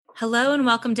Hello and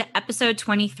welcome to episode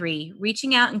 23,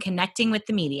 Reaching Out and Connecting with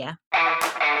the Media.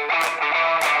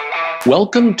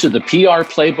 Welcome to the PR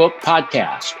Playbook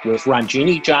podcast with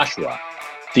Ranjini Joshua,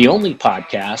 the only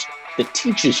podcast that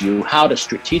teaches you how to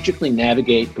strategically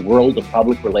navigate the world of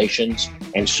public relations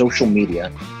and social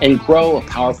media and grow a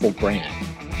powerful brand.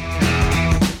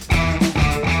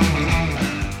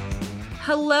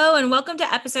 Hello and welcome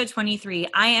to episode 23.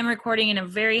 I am recording in a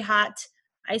very hot,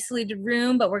 isolated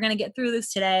room, but we're going to get through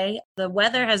this today. The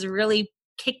weather has really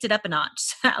kicked it up a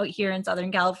notch out here in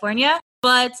Southern California,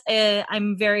 but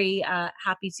I'm very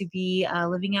happy to be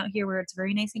living out here where it's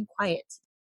very nice and quiet.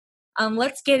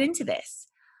 Let's get into this.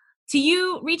 To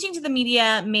you, reaching to the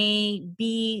media may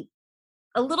be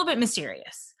a little bit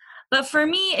mysterious, but for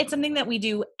me, it's something that we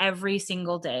do every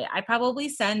single day. I probably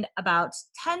send about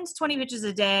 10 to 20 pitches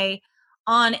a day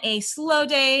on a slow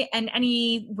day and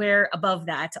anywhere above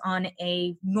that on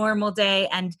a normal day.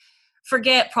 And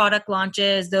forget product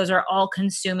launches. Those are all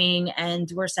consuming and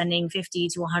we're sending 50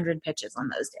 to 100 pitches on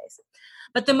those days.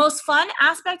 But the most fun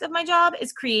aspect of my job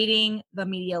is creating the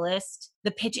media list, the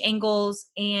pitch angles,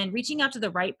 and reaching out to the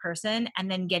right person and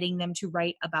then getting them to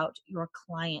write about your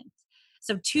client.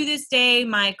 So to this day,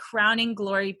 my crowning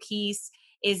glory piece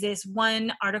is this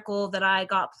one article that I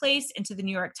got placed into the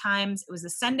New York Times. It was the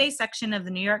Sunday section of the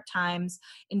New York Times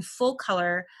in full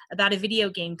color about a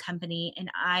video game company. And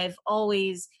I've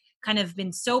always kind of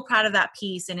been so proud of that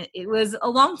piece. And it was a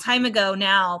long time ago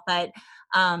now, but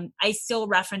I still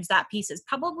reference that piece as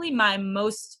probably my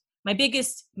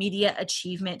biggest media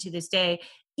achievement to this day,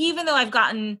 even though I've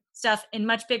gotten stuff in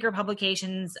much bigger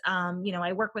publications.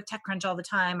 I work with TechCrunch all the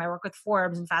time. I work with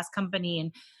Forbes and Fast Company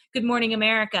and Good Morning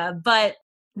America, but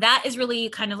that is really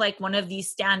kind of like one of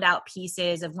these standout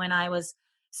pieces of when I was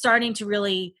starting to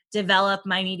really develop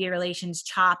my media relations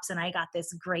chops, and I got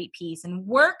this great piece. And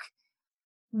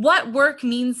what work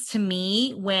means to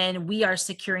me when we are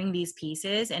securing these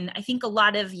pieces, and I think a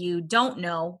lot of you don't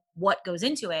know what goes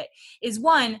into it, is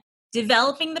one,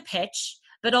 developing the pitch,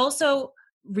 but also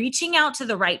reaching out to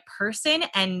the right person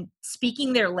and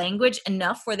speaking their language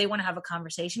enough where they want to have a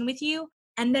conversation with you,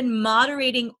 and then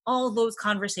moderating all those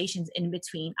conversations in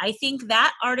between. I think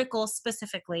that article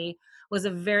specifically was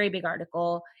a very big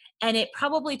article, and it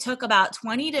probably took about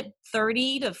 20 to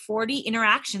 30 to 40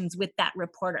 interactions with that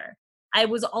reporter. I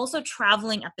was also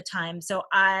traveling at the time, so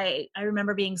I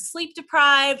remember being sleep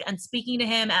deprived and speaking to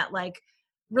him at like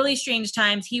really strange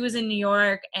times. He was in New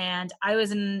York and I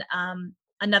was in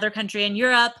another country in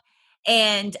Europe,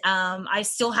 and I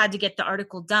still had to get the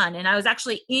article done. And I was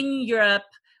actually in Europe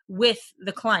with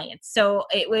the clients. So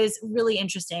it was really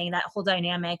interesting, that whole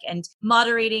dynamic, and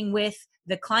moderating with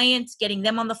the clients, getting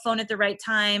them on the phone at the right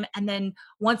time. And then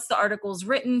once the article's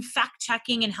written, fact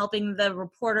checking and helping the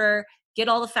reporter get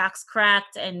all the facts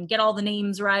correct and get all the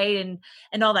names right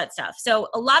and all that stuff. So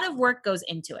a lot of work goes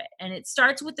into it, and it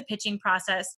starts with the pitching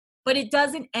process, but it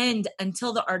doesn't end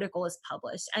until the article is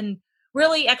published. And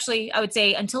really, actually, I would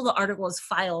say until the article is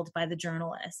filed by the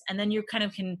journalist. And then you kind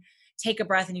of can take a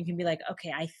breath and you can be like,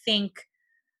 okay, I think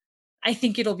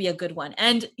it'll be a good one.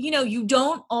 And, you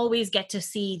don't always get to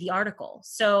see the article.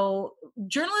 So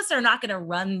journalists are not going to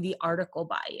run the article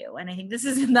by you. And I think this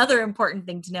is another important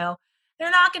thing to know. They're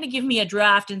not going to give me a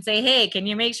draft and say, hey, can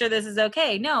you make sure this is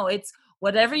okay? No, it's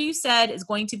whatever you said is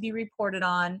going to be reported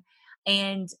on.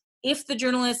 And if the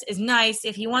journalist is nice,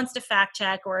 if he wants to fact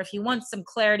check or if he wants some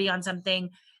clarity on something,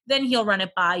 then he'll run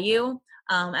it by you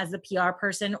as the PR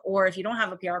person, or if you don't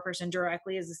have a PR person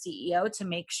directly as the CEO, to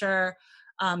make sure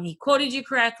he quoted you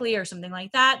correctly or something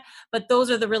like that. But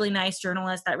those are the really nice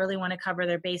journalists that really want to cover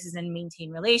their bases and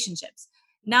maintain relationships.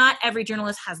 Not every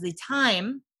journalist has the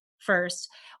time first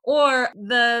or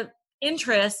the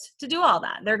interest to do all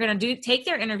that. They're going to take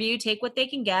their interview, take what they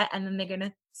can get, and then they're going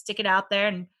to stick it out there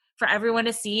and for everyone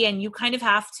to see. And you kind of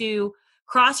have to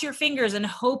cross your fingers and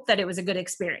hope that it was a good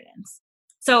experience.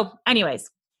 So anyways,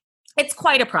 it's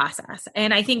quite a process.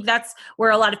 And I think that's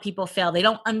where a lot of people fail. They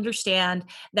don't understand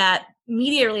that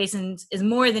media relations is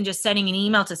more than just sending an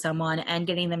email to someone and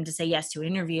getting them to say yes to an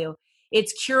interview.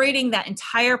 It's curating that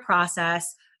entire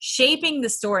process, shaping the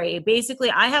story.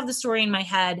 Basically, I have the story in my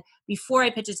head before I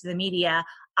pitch it to the media.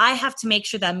 I have to make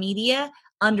sure that media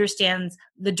understands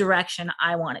the direction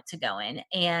I want it to go in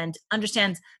and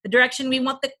understands the direction we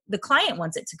want the client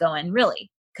wants it to go in,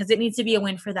 really, because it needs to be a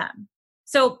win for them.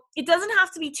 So it doesn't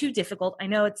have to be too difficult. I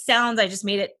know I just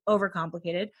made it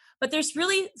overcomplicated, but there's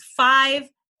really 5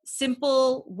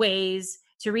 simple ways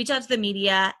to reach out to the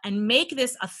media and make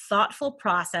this a thoughtful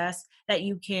process that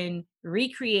you can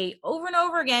recreate over and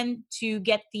over again to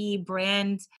get the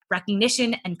brand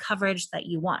recognition and coverage that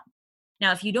you want.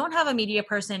 Now, if you don't have a media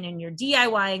person and you're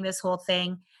DIYing this whole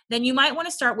thing, then you might want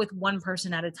to start with one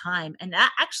person at a time. And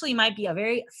that actually might be a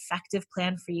very effective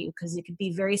plan for you because it could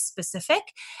be very specific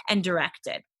and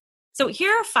directed. So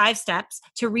here are 5 steps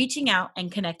to reaching out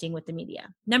and connecting with the media.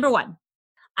 Number 1,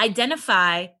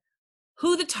 identify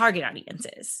who the target audience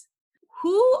is.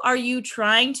 Who are you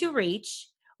trying to reach?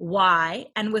 Why?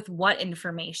 And with what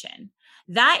information?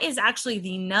 That is actually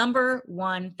the number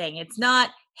 1 thing. It's not,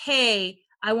 hey,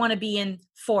 I want to be in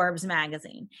Forbes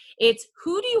magazine. It's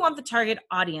who do you want the target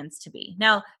audience to be?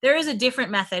 Now, there is a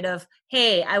different method of,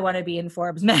 hey, I want to be in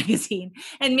Forbes magazine.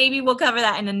 And maybe we'll cover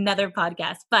that in another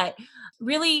podcast. But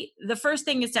really, the first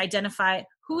thing is to identify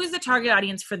who is the target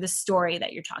audience for the story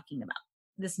that you're talking about,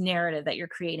 this narrative that you're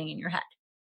creating in your head.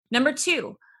 Number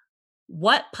 2,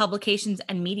 what publications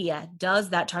and media does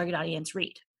that target audience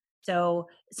read? So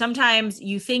sometimes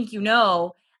you think you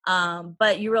know,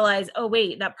 but you realize, oh,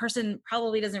 wait, that person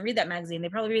probably doesn't read that magazine. They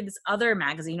probably read this other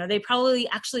magazine, or they probably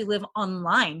actually live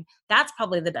online. That's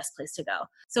probably the best place to go.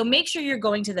 So make sure you're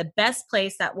going to the best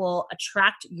place that will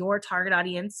attract your target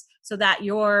audience so that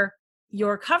your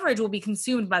coverage will be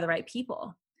consumed by the right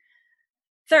people.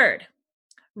 Third,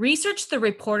 research the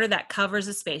reporter that covers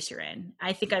the space you're in.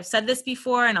 I think I've said this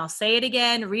before and I'll say it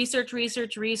again. Research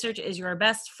is your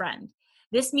best friend.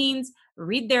 This means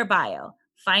read their bio,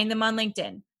 find them on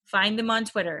LinkedIn, find them on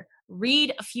Twitter,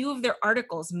 read a few of their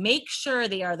articles. Make sure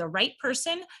they are the right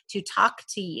person to talk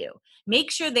to you.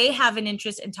 Make sure they have an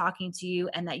interest in talking to you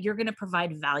and that you're going to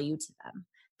provide value to them.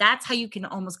 That's how you can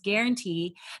almost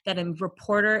guarantee that a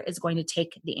reporter is going to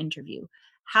take the interview.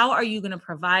 How are you going to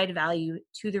provide value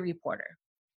to the reporter?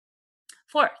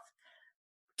 Fourth,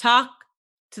 talk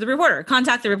to the reporter,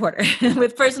 contact the reporter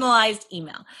with personalized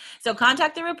email. So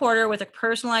contact the reporter with a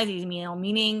personalized email,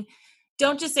 meaning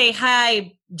don't just say,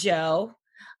 hi, Joe.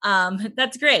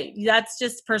 That's great. That's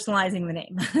just personalizing the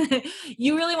name.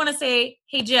 You really want to say,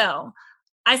 hey, Joe,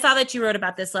 I saw that you wrote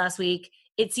about this last week.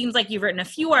 It seems like you've written a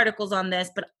few articles on this,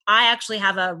 but I actually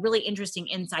have a really interesting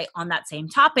insight on that same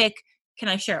topic. Can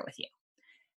I share it with you?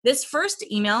 This first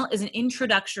email is an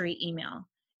introductory email.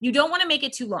 You don't want to make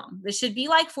it too long. This should be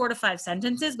like 4 to 5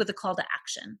 sentences with a call to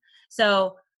action.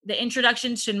 So the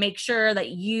introduction should make sure that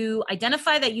you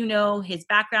identify that you know his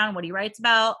background, what he writes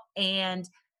about. And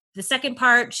the second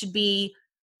part should be,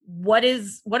 what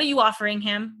are you offering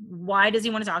him? Why does he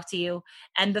want to talk to you?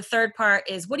 And the third part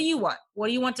is, what do you want? What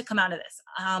do you want to come out of this?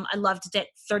 I'd love to take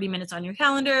 30 minutes on your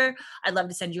calendar. I'd love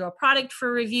to send you a product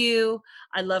for review.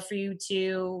 I'd love for you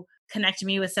to connect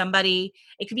me with somebody.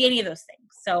 It could be any of those things.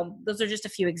 So those are just a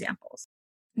few examples.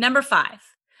 Number 5,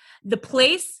 the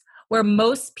place where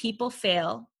most people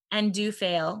fail and do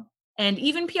fail, and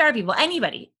even PR people,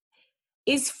 anybody,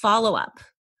 is follow-up.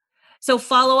 So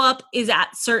follow-up is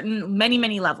at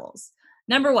many levels.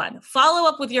 Number 1, follow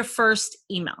up with your first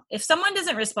email. If someone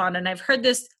doesn't respond, and I've heard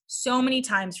this so many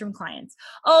times from clients,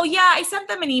 oh yeah, I sent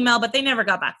them an email, but they never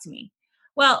got back to me.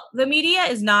 Well, the media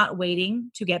is not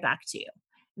waiting to get back to you.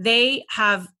 They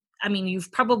have,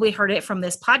 you've probably heard it from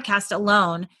this podcast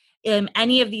alone.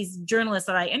 Any of these journalists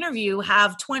that I interview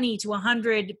have 20 to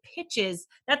 100 pitches.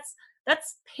 That's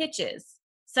pitches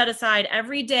set aside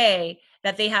every day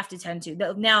that they have to tend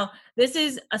to. Now, this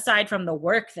is aside from the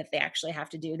work that they actually have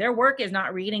to do. Their work is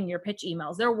not reading your pitch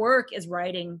emails. Their work is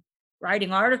writing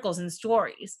articles and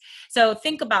stories. So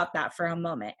think about that for a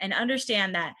moment and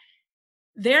understand that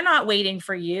they're not waiting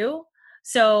for you.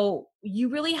 So you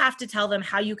really have to tell them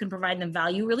how you can provide them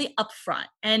value really upfront.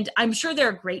 And I'm sure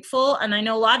they're grateful. And I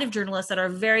know a lot of journalists that are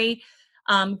very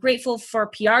grateful for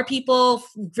PR people,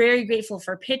 very grateful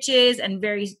for pitches, and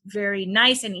very, very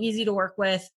nice and easy to work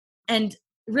with. And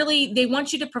really, they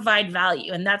want you to provide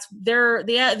value. And that's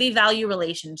they value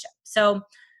relationships. So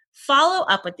follow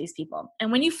up with these people.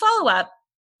 And when you follow up,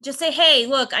 just say, hey,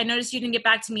 look, I noticed you didn't get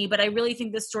back to me, but I really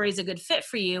think this story is a good fit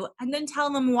for you. And then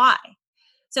tell them why.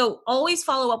 So always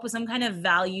follow up with some kind of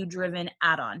value-driven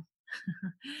add-on.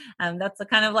 That's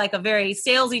kind of like a very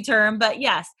salesy term, but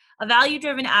yes, a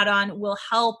value-driven add-on will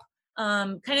help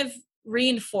kind of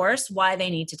reinforce why they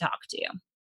need to talk to you.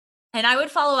 And I would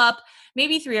follow up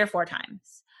maybe 3 or 4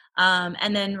 times.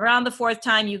 And then around the 4th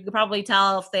time, you could probably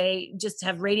tell if they just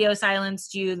have radio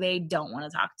silenced you, they don't want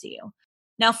to talk to you.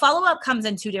 Now, follow-up comes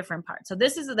in 2 different parts. So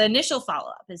this is the initial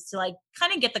follow-up, is to like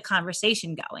kind of get the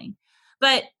conversation going.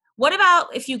 But what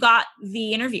about if you got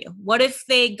the interview? What if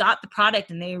they got the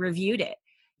product and they reviewed it?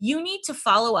 You need to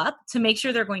follow up to make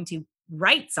sure they're going to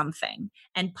write something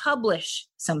and publish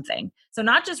something. So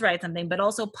not just write something, but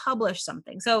also publish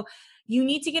something. So you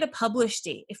need to get a publish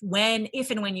date if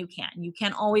and when you can. You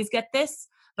can't always get this,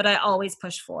 but I always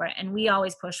push for it. And we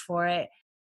always push for it.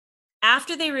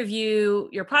 after they review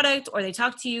your product or they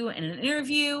talk to you in an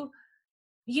interview,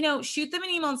 shoot them an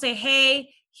email and say, hey,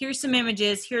 here's some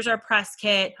images, here's our press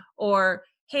kit, or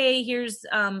hey, here's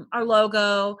our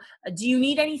logo. Do you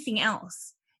need anything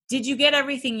else? Did you get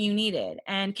everything you needed?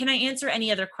 And can I answer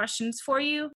any other questions for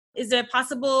you? Is it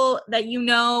possible that you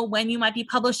know when you might be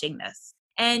publishing this?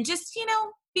 And just,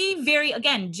 be very,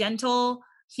 again, gentle,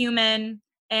 human,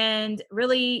 and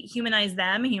really humanize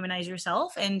them, humanize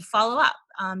yourself, and follow up.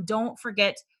 Don't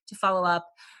forget to follow up.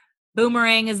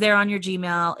 Boomerang is there on your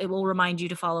Gmail. It will remind you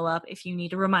to follow up if you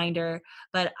need a reminder.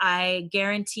 But I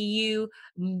guarantee you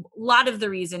a lot of the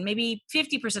reason, maybe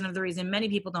 50% of the reason many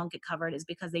people don't get covered is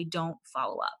because they don't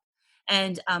follow up.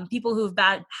 And people who've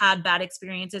had bad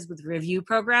experiences with review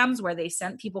programs where they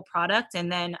sent people product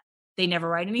and then they never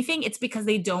write anything, it's because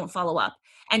they don't follow up.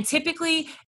 And typically,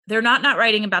 they're not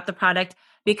writing about the product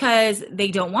because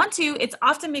they don't want to. It's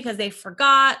often because they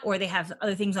forgot, or they have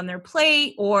other things on their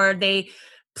plate, or they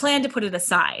plan to put it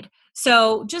aside.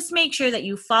 So just make sure that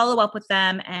you follow up with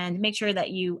them and make sure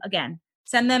that you, again,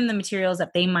 send them the materials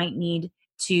that they might need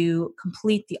to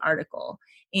complete the article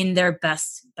in their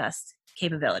best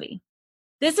capability.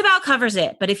 This about covers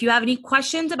it. But if you have any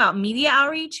questions about media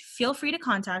outreach, feel free to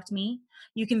contact me.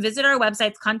 You can visit our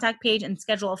website's contact page and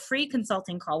schedule a free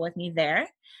consulting call with me there.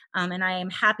 And I am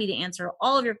happy to answer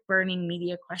all of your burning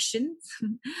media questions.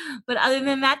 But other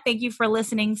than that, thank you for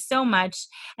listening so much.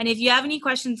 And if you have any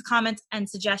questions, comments, and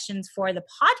suggestions for the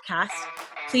podcast,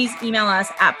 please email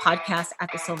us at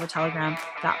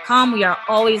podcast@thesilvertelegram.com. We are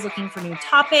always looking for new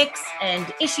topics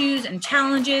and issues and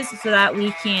challenges so that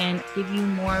we can give you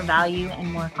more value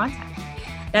and more content.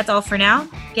 That's all for now.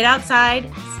 Get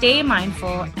outside, stay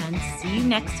mindful, and see you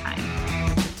next time.